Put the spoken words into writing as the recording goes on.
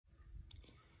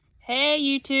Hey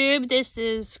YouTube, this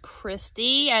is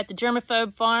Christy at the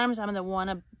Germaphobe Farms. I'm the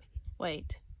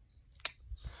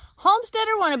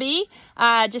homesteader wannabe.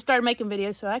 I just started making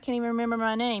videos, so I can't even remember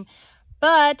my name.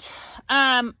 But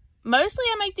mostly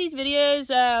I make these videos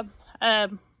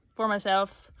for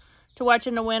myself to watch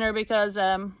in the winter because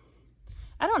I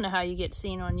don't know how you get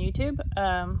seen on YouTube,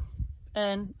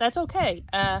 and that's okay.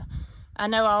 I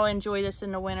know I'll enjoy this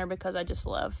in the winter because I just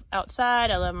love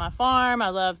outside. I love my farm. I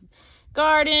love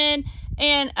garden.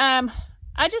 And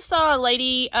I just saw a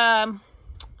lady, I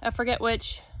forget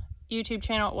which YouTube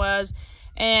channel it was,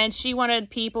 and she wanted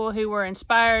people who were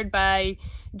inspired by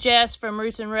Jess from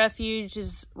Roots and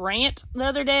Refuge's rant the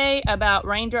other day about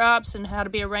raindrops and how to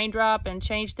be a raindrop and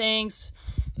change things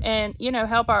and, you know,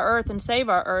 help our earth and save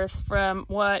our earth from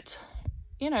what,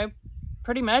 you know,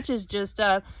 pretty much is just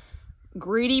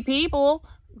greedy people,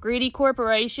 greedy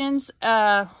corporations,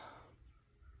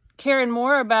 caring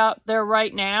more about their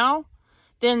right now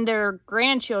than their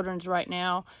grandchildren's right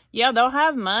now. Yeah, they'll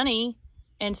have money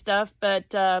and stuff,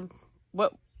 but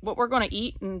what we're going to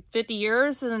eat in 50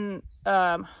 years and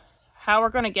how we're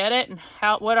going to get it and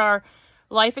what our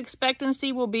life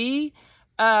expectancy will be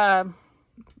from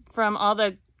all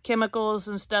the chemicals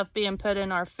and stuff being put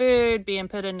in our food, being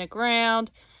put in the ground.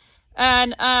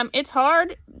 And it's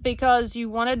hard because you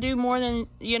want to do more than,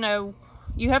 you know,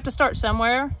 you have to start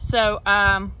somewhere. So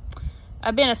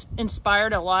I've been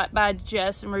inspired a lot by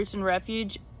Jess and Roots and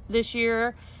Refuge this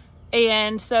year.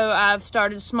 And so I've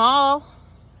started small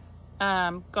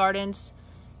gardens,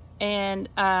 and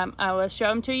I will show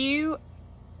them to you.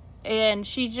 And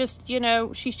she's just, you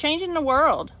know, she's changing the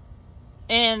world.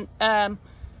 And,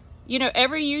 you know,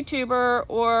 every YouTuber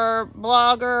or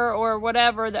blogger or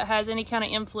whatever that has any kind of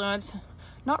influence,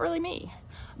 not really me,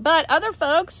 but other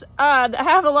folks that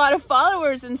have a lot of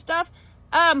followers and stuff,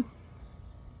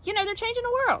 you know, they're changing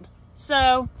the world.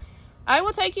 So I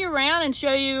will take you around and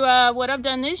show you what I've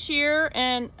done this year.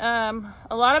 And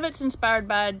a lot of it's inspired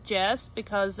by Jess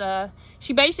because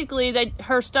she basically,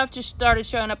 her stuff just started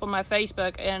showing up on my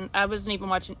Facebook, and I wasn't even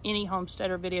watching any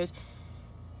homesteader videos.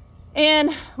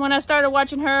 And when I started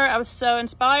watching her, I was so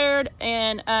inspired.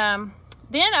 And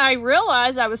then I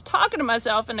realized I was talking to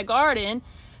myself in the garden,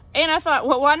 and I thought,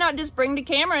 well, why not just bring the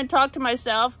camera and talk to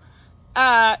myself?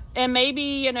 And maybe,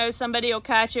 you know, somebody will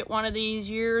catch it one of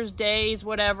these years, days,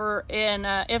 whatever. And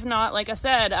if not, like I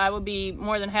said, I would be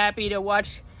more than happy to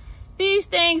watch these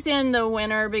things in the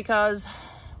winter because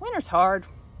winter's hard.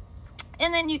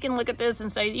 And then you can look at this and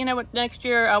say, you know what, next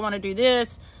year I want to do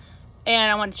this.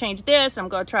 And I want to change this. I'm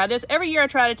going to try this. Every year I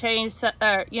try to change,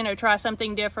 you know, try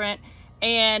something different.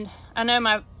 And I know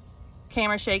my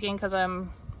camera's shaking because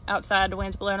I'm outside, the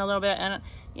wind's blowing a little bit. And,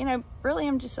 you know, really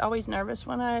I'm just always nervous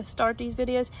when I start these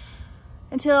videos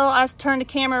until I turn the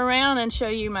camera around and show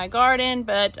you my garden.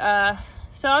 But,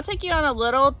 so I'll take you on a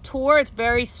little tour. It's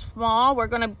very small. We're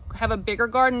going to have a bigger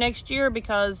garden next year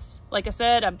because, like I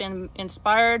said, I've been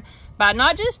inspired by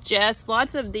not just Jess,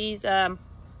 lots of these,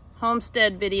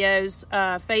 homestead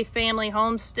videos, Faith Family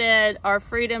Homestead, Our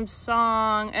Freedom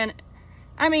Song, and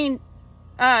I mean,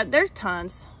 there's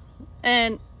tons.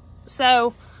 And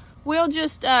so we'll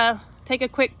just take a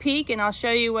quick peek and I'll show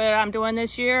you what I'm doing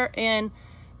this year. And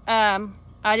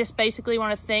I just basically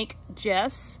want to thank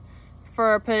Jess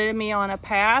for putting me on a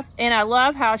path. And I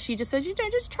love how she just says, you know,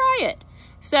 just try it.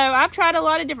 So I've tried a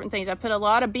lot of different things. I put a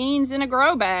lot of beans in a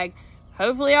grow bag.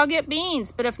 Hopefully I'll get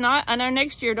beans, but if not, I know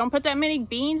next year, don't put that many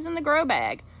beans in the grow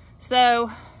bag.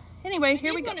 So anyway,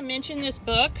 here we go. I want to mention this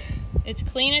book. It's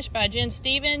Cleanish by Jen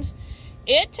Stevens.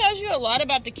 It tells you a lot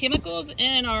about the chemicals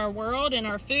in our world and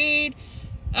our food,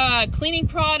 cleaning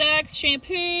products,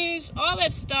 shampoos, all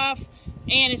that stuff.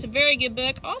 And it's a very good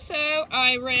book. Also,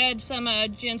 I read some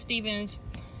Jen Stevens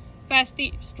Fast,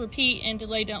 Feast, Repeat, and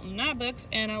Delay, Don't Not books,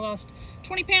 and I lost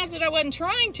 20 pounds that I wasn't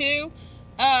trying to.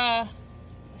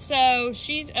 So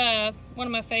she's one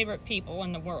of my favorite people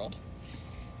in the world.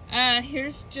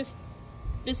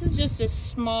 This is just a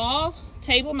small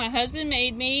table my husband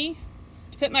made me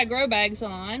to put my grow bags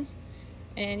on.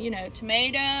 And, you know,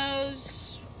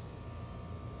 tomatoes.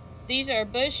 These are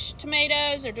bush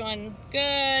tomatoes. They're doing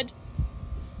good.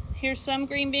 Here's some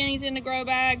green beans in the grow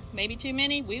bag. Maybe too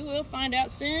many. We will find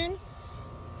out soon.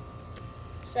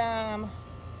 Some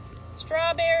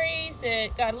strawberries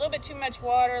that got a little bit too much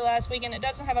water last week, and it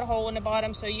doesn't have a hole in the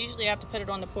bottom, so usually I have to put it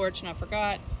on the porch, and I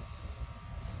forgot.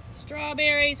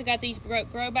 Strawberries. I got these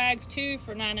grow bags too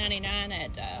for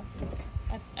 $9.99 at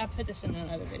I put this in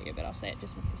another video, but I'll say it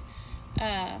just in case.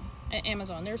 At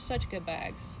Amazon. They're such good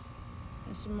bags.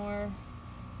 And some more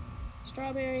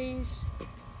strawberries,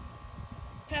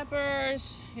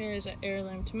 peppers. Here's an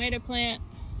heirloom tomato plant.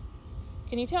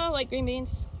 Can you tell I like green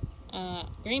beans?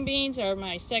 Green beans are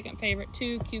my second favorite.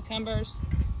 2 cucumbers.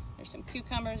 There's some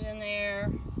cucumbers in there.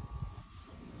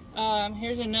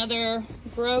 Here's another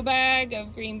grow bag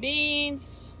of green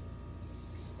beans.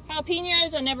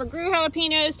 Jalapenos. I never grew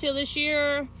jalapenos till this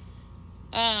year.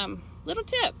 Little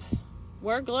tip: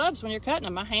 wear gloves when you're cutting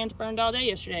them. My hands burned all day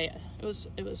yesterday. It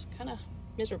was kind of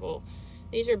miserable.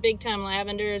 These are big time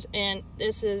lavenders, and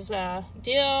this is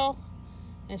dill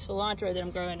and cilantro that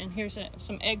I'm growing. And here's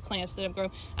some eggplants that I'm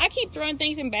growing. I keep throwing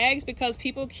things in bags because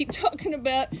people keep talking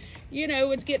about, you know,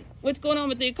 what's going on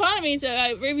with the economy. So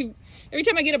every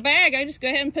time I get a bag, I just go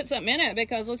ahead and put something in it,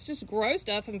 because let's just grow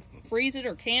stuff and freeze it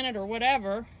or can it or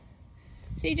whatever.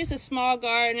 See, just a small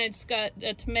garden. It's got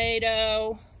a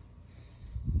tomato,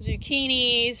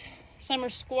 zucchinis, summer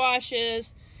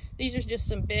squashes. These are just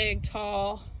some big,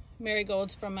 tall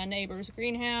marigolds from my neighbor's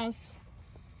greenhouse.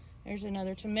 There's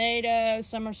another tomato,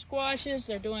 summer squashes.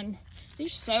 They're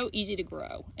so easy to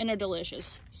grow, and they're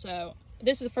delicious. So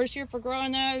this is the first year for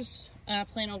growing those. I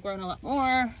plan on growing a lot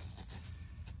more.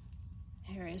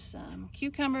 Here is some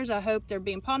cucumbers. I hope they're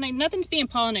being pollinated. Nothing's being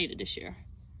pollinated this year.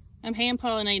 I'm hand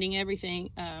pollinating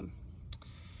everything. I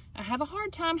have a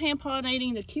hard time hand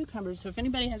pollinating the cucumbers, so if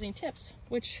anybody has any tips,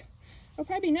 which will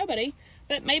probably be nobody,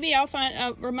 but maybe I'll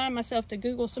remind myself to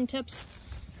Google some tips.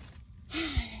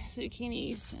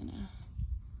 Zucchinis and a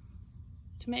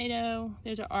tomato.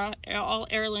 Those are all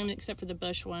heirloom except for the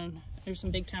bush one. There's some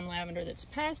big time lavender that's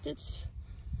past its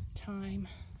time.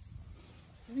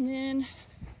 And then,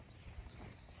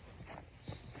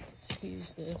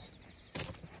 excuse the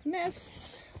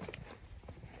mess.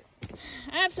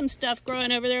 I have some stuff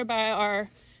growing over there by our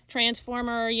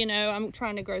transformer. You know, I'm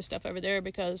trying to grow stuff over there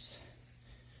because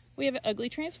we have an ugly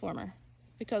transformer,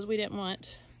 because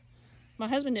my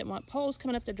husband didn't want poles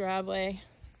coming up the driveway.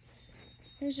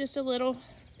 There's just a little,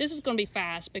 this is going to be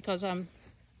fast because I'm,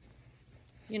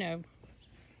 you know,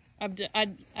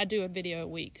 I do a video a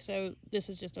week. So this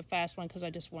is just a fast one because I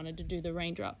just wanted to do the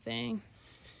raindrop thing.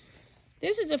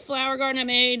 This is a flower garden I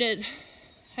made. It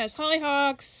has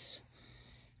hollyhocks,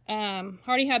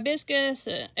 hardy hibiscus,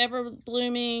 ever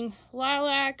blooming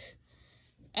lilac.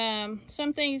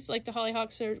 Some things like the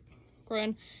hollyhocks are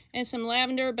growing, and some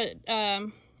lavender, but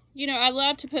you know, I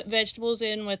love to put vegetables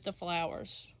in with the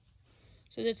flowers.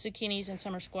 So that's zucchinis and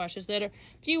summer squashes that are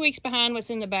a few weeks behind what's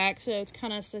in the back, so it's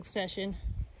kind of succession.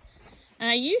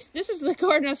 And this is the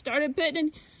garden I started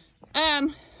putting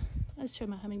in. Let's show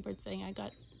my hummingbird thing.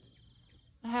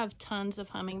 I have tons of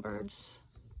hummingbirds.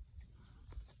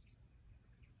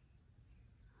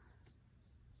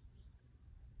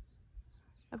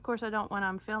 Of course, I don't when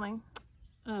I'm filming,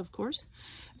 of course.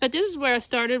 But this is where I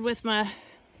started with my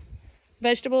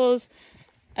vegetables,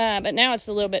 but now it's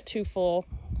a little bit too full,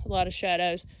 a lot of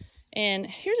shadows. And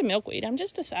here's a milkweed. I'm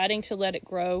just deciding to let it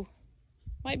grow.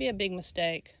 Might be a big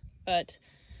mistake, but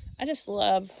I just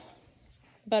love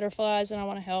butterflies and I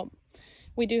want to help.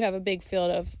 We do have a big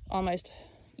field of almost,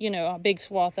 you know, a big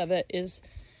swath of it is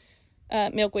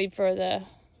milkweed for the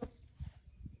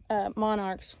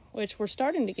monarchs, which we're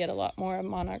starting to get a lot more of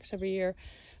monarchs every year.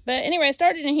 But anyway, I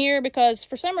started in here because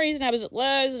for some reason I was at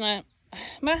Lowe's and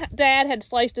my dad had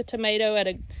sliced a tomato at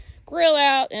a grill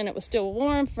out, and it was still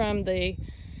warm from the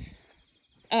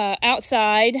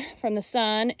outside from the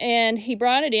sun, and he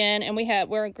brought it in, and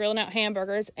we're grilling out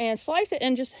hamburgers and sliced it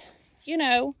and just, you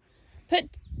know,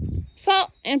 put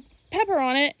salt and pepper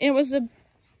on it. It was the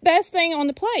best thing on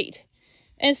the plate.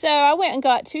 And so I went and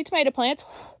got 2 tomato plants,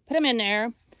 put them in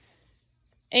there,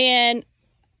 and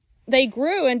they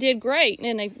grew and did great.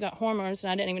 And they got hormones,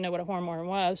 and I didn't even know what a hormone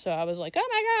was. So I was like, oh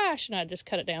my gosh, and I just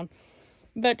cut it down.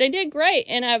 But they did great,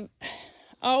 and I've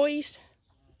always,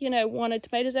 you know, wanted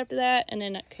tomatoes after that. And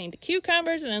then it came to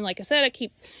cucumbers, and then, like I said, I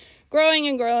keep growing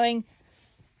and growing.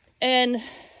 And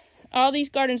all these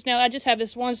gardens now, I just have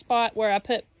this one spot where I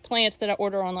put plants that I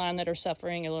order online that are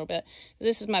suffering a little bit.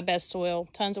 This is my best soil,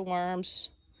 tons of worms.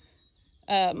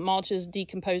 Mulch is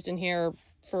decomposed in here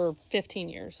for 15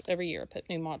 years. Every year I put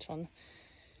new mulch on.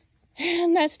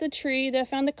 And that's the tree that I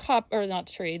found the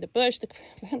the bush,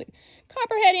 I found the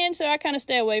copperhead in, so I kind of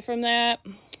stay away from that.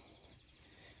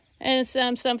 And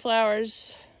some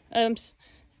sunflowers.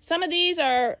 Some of these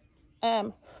are,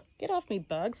 get off me,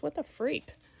 bugs, what the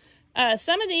freak.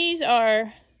 Some of these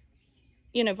are,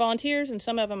 you know, volunteers, and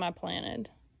some of them I planted.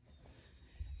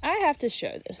 I have to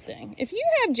show this thing. If you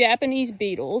have Japanese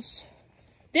beetles,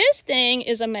 this thing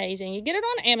is amazing. You get it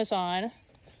on Amazon.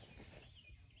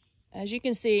 As you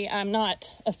can see, I'm not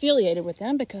affiliated with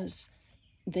them because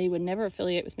they would never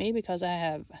affiliate with me because I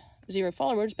have 0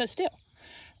 followers, but still.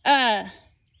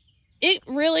 It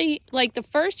really, like the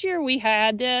first year we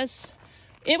had this,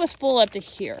 it was full up to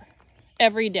here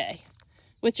every day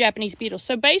with Japanese beetles.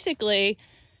 So basically,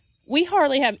 we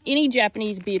hardly have any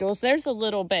Japanese beetles. There's a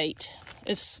little bait.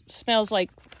 It smells like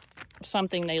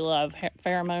something they love,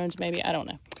 pheromones maybe, I don't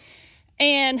know.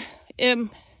 And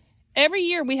every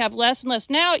year we have less and less.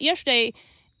 Now, yesterday,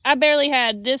 I barely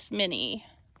had this many.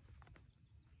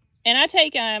 And I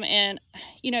take them, and,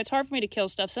 you know, it's hard for me to kill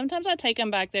stuff. Sometimes I take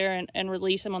them back there and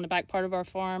release them on the back part of our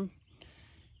farm.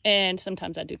 And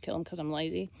sometimes I do kill them because I'm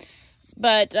lazy.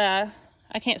 But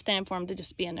I can't stand for them to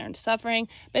just be in there and suffering.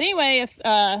 But anyway, if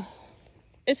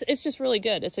it's just really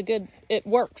good. It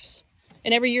works.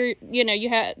 And every year, you know,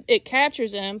 it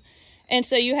captures them. And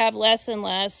so you have less and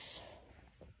less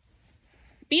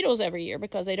beetles every year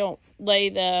because they don't lay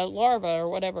the larva or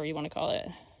whatever you want to call it.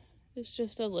 It's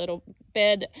just a little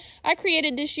bed I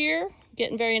created this year.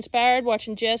 Getting very inspired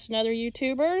watching Jess and other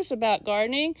YouTubers about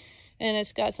gardening. And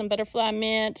it's got some butterfly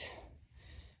mint,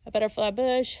 a butterfly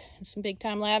bush, and some big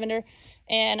time lavender.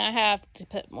 And I have to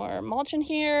put more mulch in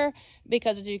here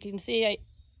because as you can see,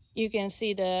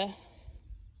 the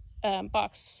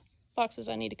boxes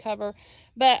I need to cover.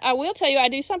 But I will tell you, I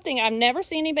do something I've never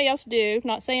seen anybody else do.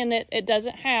 Not saying that it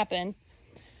doesn't happen.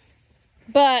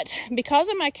 But because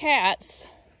of my cats,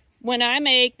 when I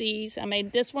make these, I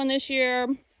made this one this year.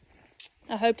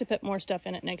 I hope to put more stuff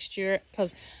in it next year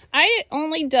because I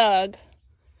only dug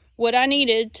what I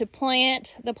needed to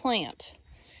plant the plant.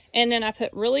 And then I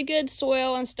put really good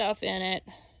soil and stuff in it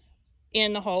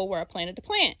in the hole where I planted the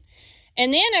plant.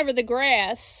 And then over the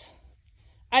grass,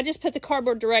 I just put the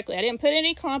cardboard directly. I didn't put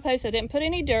any compost. I didn't put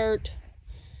any dirt.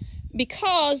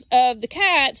 Because of the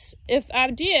cats, if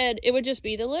I did, it would just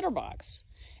be the litter box.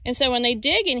 And so when they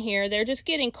dig in here, they're just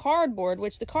getting cardboard,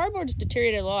 which the cardboard's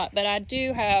deteriorated a lot. But I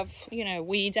do have, you know,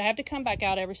 weeds. I have to come back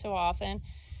out every so often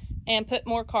and put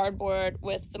more cardboard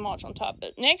with the mulch on top.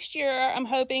 But next year, I'm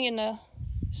hoping in the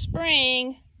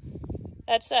spring,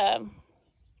 that's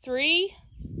 3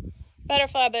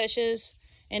 butterfly bushes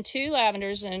and 2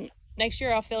 lavenders. And next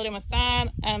year, I'll fill it in with thyme.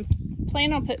 I'm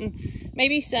planning on putting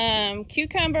maybe some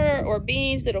cucumber or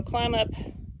beans that'll climb up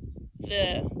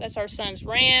that's our son's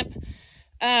ramp.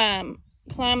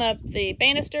 Climb up the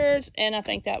banisters, and I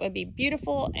think that would be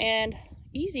beautiful and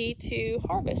easy to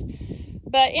harvest.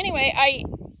 But anyway,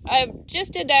 I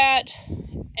just did that,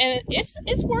 and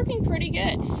it's working pretty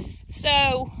good.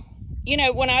 So, you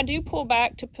know, when I do pull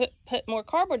back to put more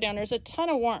cardboard down, there's a ton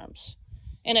of worms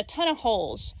and a ton of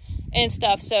holes and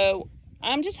stuff. So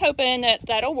I'm just hoping that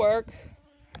that'll work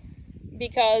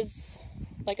because,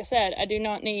 like I said, I do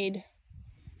not need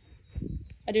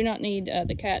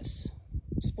the cats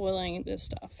spoiling this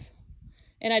stuff.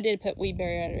 And I did put weed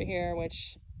barrier under here,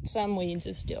 which some weeds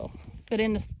is still. But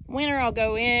in the winter, I'll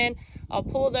go in, I'll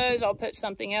pull those, I'll put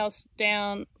something else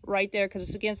down right there because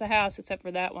it's against the house except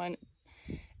for that one.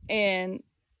 And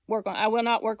I will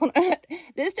not work on it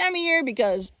this time of year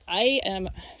because I am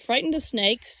frightened of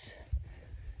snakes.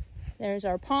 There's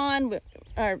our pond,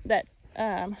 that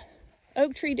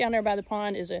oak tree down there by the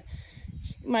pond is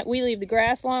we leave the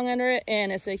grass long under it,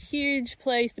 and it's a huge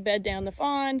place to bed down the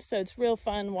fawn, so it's real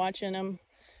fun watching them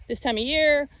this time of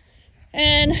year.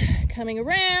 And coming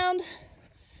around,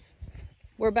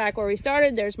 we're back where we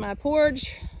started. There's my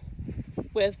porch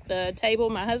with the table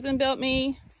my husband built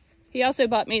me. He also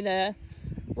bought me the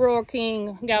Royal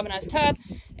King galvanized tub.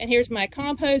 And here's my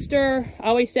composter. I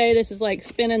always say this is like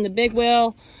spinning the big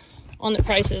wheel on The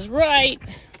Price is Right.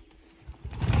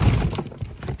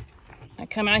 I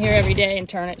come out here every day and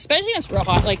turn it, especially when it's real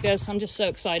hot like this. I'm just so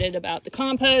excited about the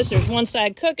compost. There's one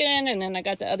side cooking, and then I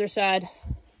got the other side,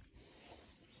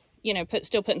 you know,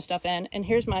 still putting stuff in. And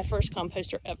here's my first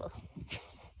composter ever.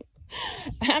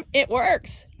 It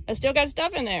works. I still got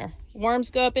stuff in there. Worms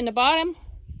go up in the bottom,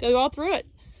 go all through it.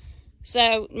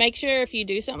 So make sure if you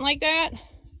do something like that,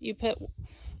 you put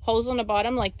holes on the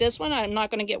bottom. Like this one, I'm not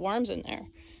going to get worms in there.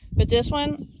 But this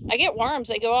one, I get worms.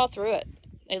 They go all through it.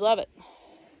 They love it.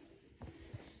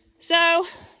 So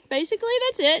basically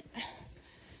that's it.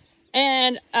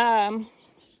 And I'm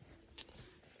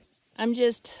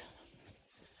just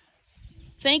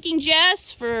thanking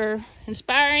Jess for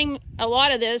inspiring a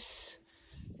lot of this.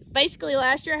 Basically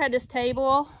last year I had this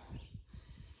table,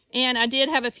 and I did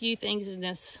have a few things in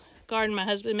this garden. My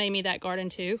husband made me that garden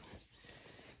too,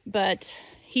 but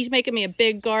he's making me a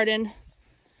big garden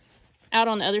out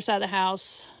on the other side of the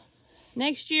house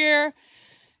next year,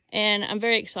 and I'm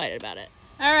very excited about it.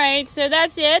 All right, so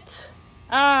that's it.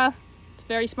 It's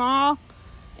very small.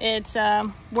 It's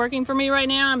working for me right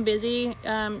now. I'm busy.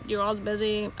 You're all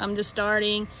busy. I'm just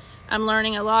starting. I'm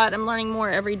learning a lot. I'm learning more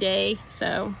every day.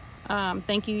 So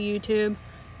thank you, YouTube.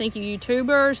 Thank you,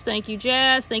 YouTubers. Thank you,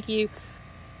 Jess. Thank you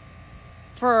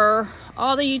for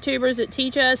all the YouTubers that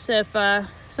teach us, if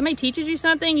somebody teaches you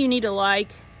something, you need to like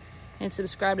and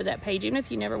subscribe to that page, even if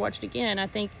you never watch it again. I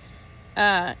think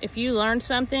if you learned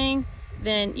something,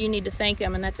 then you need to thank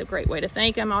them, and that's a great way to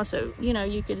thank them. Also, you know,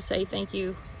 you could say thank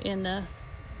you in the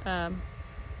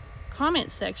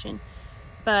comment section.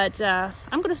 But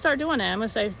I'm going to start doing that. I'm going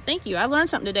to say thank you. I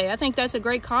learned something today. I think that's a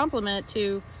great compliment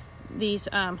to these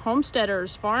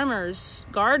homesteaders, farmers,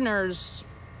 gardeners.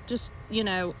 Just, you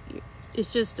know,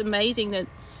 it's just amazing that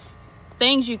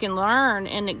things you can learn,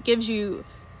 and it gives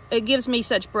me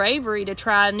such bravery to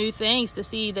try new things, to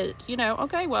see that, you know,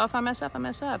 okay, well, if I mess up, I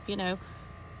mess up, you know.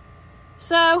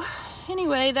 So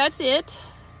anyway, that's it.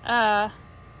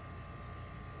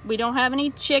 We don't have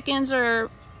any chickens or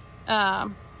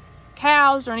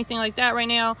cows or anything like that right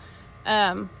now.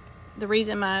 The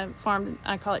reason my farm,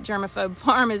 I call it germaphobe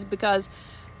farm, is because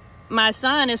my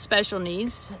son is special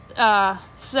needs.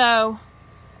 So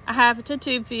I have to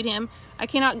tube feed him. I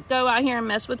cannot go out here and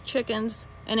mess with chickens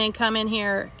and then come in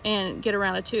here and get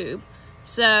around a tube.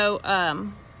 So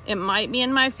it might be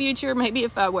in my future, maybe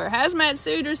if I wear a hazmat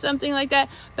suit or something like that.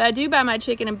 But I do buy my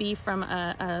chicken and beef from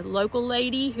a local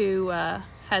lady who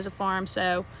has a farm.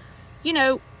 So, you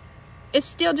know, it's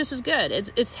still just as good.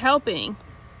 It's helping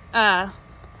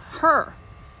her.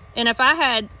 And if I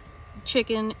had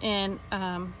chicken and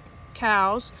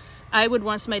cows, I would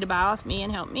want somebody to buy off me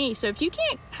and help me. So if you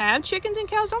can't have chickens and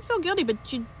cows, don't feel guilty.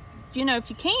 But you know, if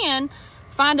you can,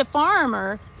 find a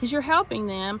farmer, because you're helping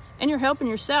them and you're helping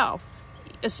yourself.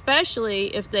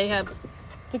 Especially if they have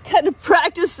the kind of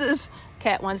practices.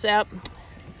 Cat wants out.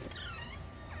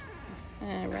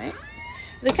 All right.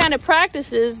 The kind of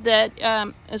practices that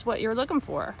is what you're looking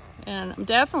for. And I'm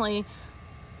definitely,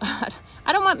 I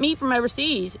don't want meat from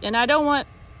overseas, and I don't want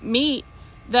meat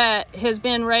that has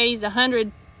been raised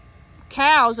 100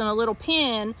 cows in a little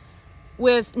pen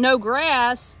with no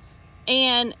grass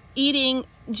and eating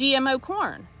GMO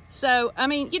corn. So, I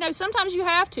mean, you know, sometimes you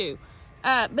have to.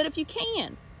 But if you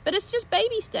can, but it's just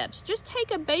baby steps. Just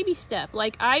take a baby step.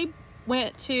 Like I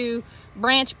went to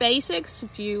Branch Basics,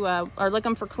 if you are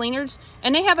looking for cleaners,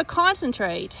 and they have a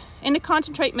concentrate, and the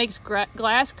concentrate makes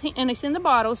glass, and it's in the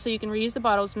bottles, so you can reuse the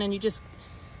bottles, and then you just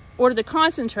order the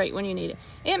concentrate when you need it.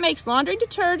 It makes laundry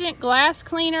detergent, glass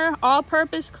cleaner,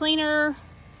 all-purpose cleaner,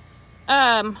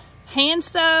 hand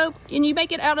soap, and you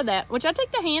make it out of that, which I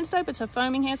take the hand soap. It's a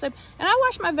foaming hand soap, and I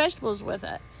wash my vegetables with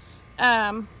it.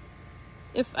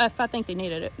 If I think they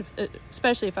needed it,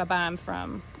 especially if I buy them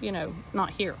from, you know, not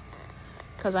here,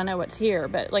 because I know it's here.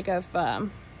 But like if,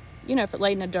 you know, if it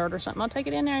laid in the dirt or something, I'll take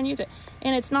it in there and use it.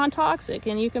 And it's non-toxic,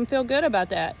 and you can feel good about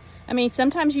that. I mean,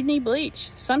 sometimes you need bleach,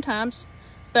 sometimes,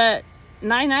 but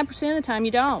 99% of the time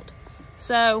you don't.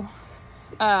 So,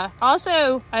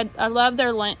 also, I love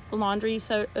their laundry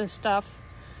stuff.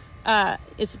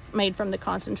 It's made from the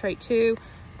concentrate too.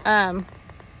 And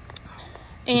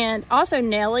also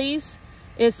Nellie's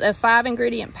is a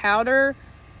 5-ingredient powder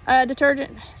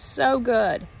detergent. So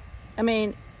good. I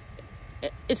mean,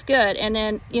 it's good. And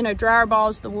then, you know, dryer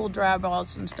balls, the wool dryer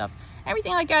balls and stuff,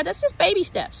 everything like that. That's just baby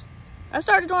steps. I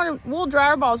started doing wool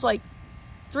dryer balls like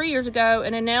 3 years ago,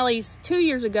 and then Nellie's 2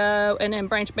 years ago, and then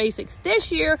Branch Basics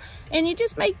this year. And you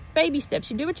just make baby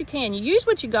steps. You do what you can. You use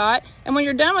what you got, and when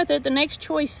you're done with it, the next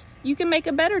choice, you can make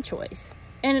a better choice.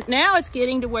 And now it's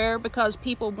getting to where, because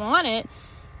people want it,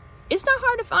 it's not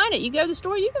hard to find it. You go to the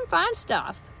store, you can find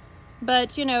stuff.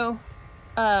 But, you know,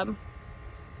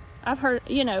 I've heard,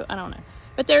 you know, I don't know.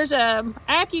 But there's a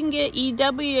app you can get,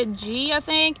 EWG, I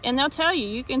think, and they'll tell you.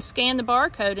 You can scan the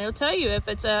barcode, and it'll tell you if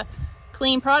it's a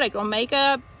clean product. On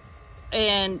makeup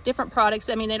and different products,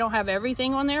 I mean, they don't have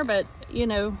everything on there, but, you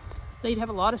know, they'd have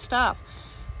a lot of stuff.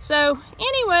 So,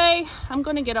 anyway, I'm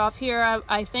going to get off here.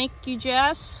 I thank you,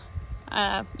 Jess.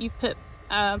 You've put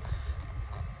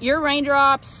your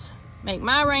raindrops, make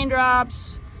my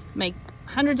raindrops, make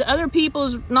hundreds of other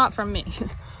people's, not from me,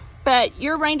 but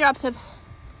your raindrops have,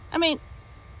 I mean,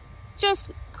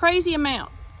 just crazy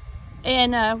amount.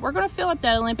 And we're going to fill up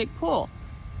that Olympic pool.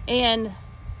 And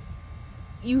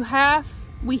we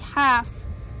have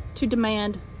to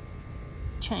demand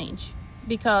change,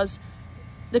 because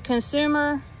the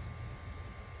consumer,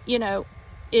 you know,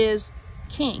 is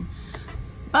king.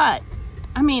 But,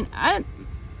 I mean, I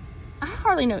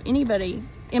hardly know anybody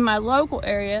in my local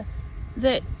area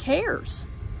that cares.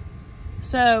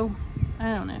 So,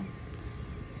 I don't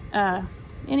know.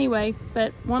 Anyway,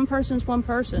 but one person's one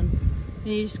person.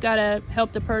 You just gotta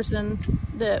help the person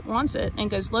that wants it and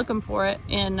goes looking for it.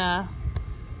 And,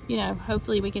 you know,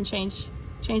 hopefully we can change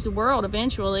the world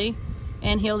eventually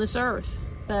and heal this earth.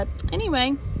 But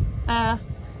anyway, I'm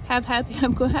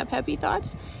going to have happy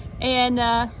thoughts. And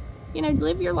you know,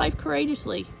 live your life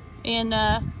courageously and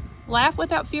laugh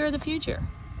without fear of the future.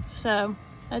 So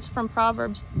that's from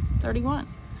Proverbs 31.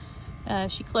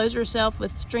 She clothes herself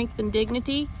with strength and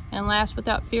dignity and laughs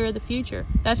without fear of the future.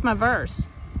 That's my verse.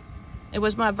 It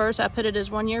was my verse. I put it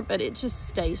as 1 year, but it just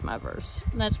stays my verse.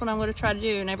 And that's what I'm going to try to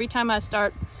do. And every time I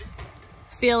start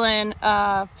feeling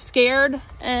scared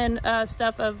and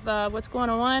stuff of what's going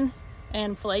on,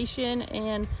 inflation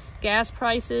and gas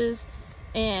prices,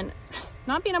 and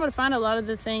not being able to find a lot of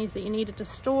the things that you need at the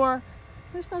store,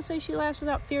 I'm just going to say she laughs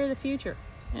without fear of the future.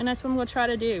 And that's what I'm going to try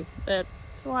to do. But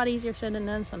it's a lot easier said than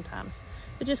done sometimes.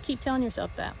 But just keep telling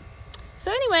yourself that.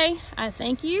 So anyway, I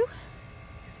thank you.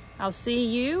 I'll see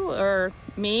you or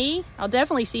me. I'll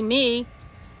definitely see me.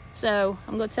 So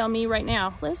I'm going to tell me right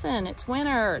now, listen, it's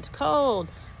winter, it's cold,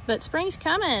 but spring's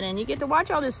coming and you get to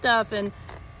watch all this stuff. And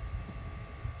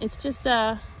it's just,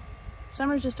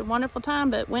 summer's just a wonderful time,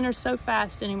 but winter's so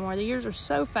fast anymore. The years are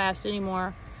so fast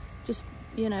anymore. Just,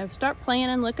 you know, start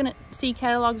planning, looking at seed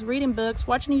catalogs, reading books,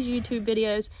 watching these YouTube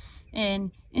videos,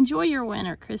 and enjoy your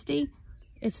winter, Christy.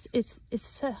 It's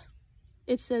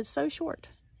so short.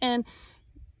 And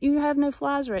you have no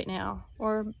flies right now,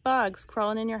 or bugs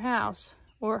crawling in your house,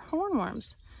 or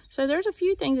hornworms. So there's a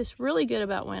few things that's really good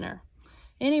about winter.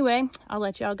 Anyway, I'll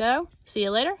let y'all go. See you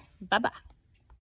later. Bye-bye.